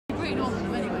straight on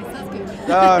them anyway, so that's good.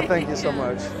 Oh, thank you so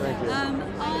much. Thank you.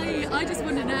 I just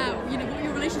wonder now, what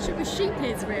your relationship with sheep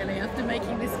is really after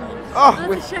making this film.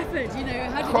 Oh, as a shepherd,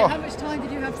 how much time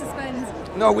did you have to spend?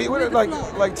 No, we were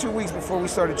like 2 weeks before we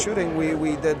started shooting.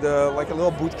 We did like a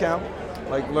little boot camp,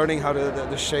 like learning how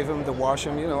to shave him, to wash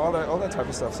him, all that type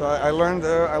of stuff. So I learned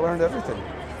everything.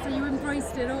 So you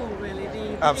embraced it all, really?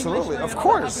 Absolutely, of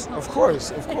course. That's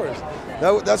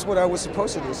what I was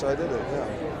supposed to do, so I did it. Yeah.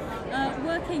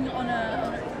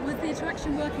 Was the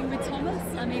attraction working with Thomas?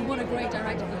 I mean, what a great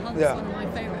director! The Hunt's one of my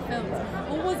favourite films.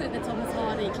 Or was it the Thomas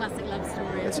Hardy classic love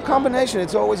story? It's a combination.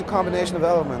 It's always a combination of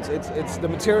elements. It's the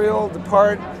material, the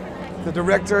part, the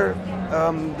director,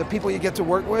 the people you get to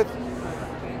work with,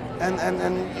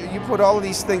 and you put all of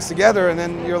these things together, and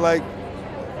then you're like,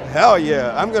 hell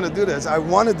yeah, I'm gonna do this. I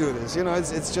want to do this.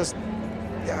 It's just,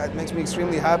 yeah, it makes me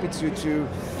extremely happy to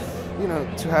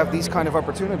have these kind of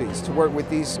opportunities, to work with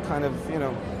these kind of,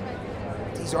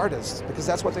 these artists, because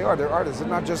that's what they are. They're artists.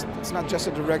 It's not just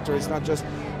a director. It's not just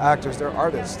actors. They're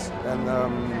artists, and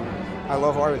I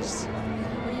love artists.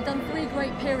 Well, you've done 3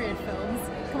 great period films.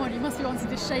 Come on, you must be wanting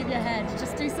to shave your head.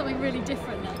 Just do something really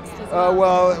different next as well.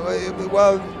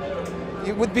 Well,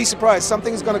 you would be surprised.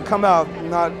 Something's going to come out.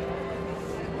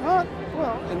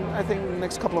 I think in the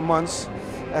next couple of months,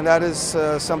 and that is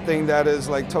something that is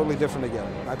like totally different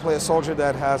again. I play a soldier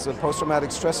that has a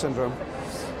post-traumatic stress syndrome,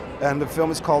 and the film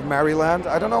is called Maryland.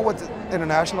 I don't know what the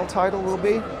international title will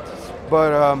be, but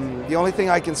the only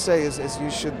thing I can say is you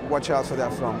should watch out for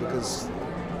that film, because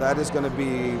that is going to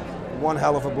be one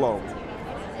hell of a blow.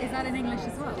 Is that in English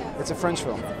as well? It's a French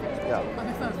film. Yeah. I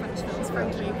prefer French films,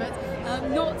 frankly, but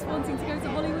not wanting to go to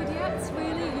Hollywood yet,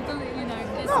 really? You've done it,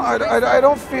 No, I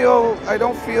don't feel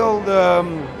the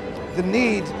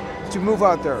need to move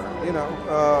out there.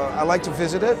 I like to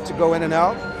visit it, to go in and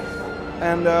out,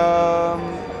 and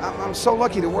I'm so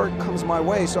lucky the work comes my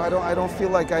way. So I don't feel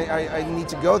like I need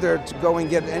to go there to go and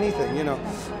get anything.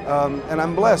 And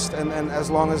I'm blessed, and as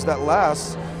long as that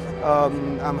lasts,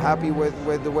 I'm happy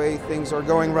with the way things are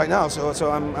going right now.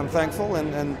 So I'm thankful,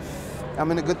 and I'm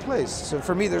in a good place. So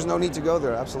for me, there's no need to go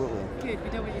there. Absolutely. Good. We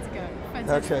don't want you to go.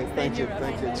 Fantastic. Okay. Thank you.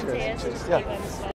 Cheers. Yeah.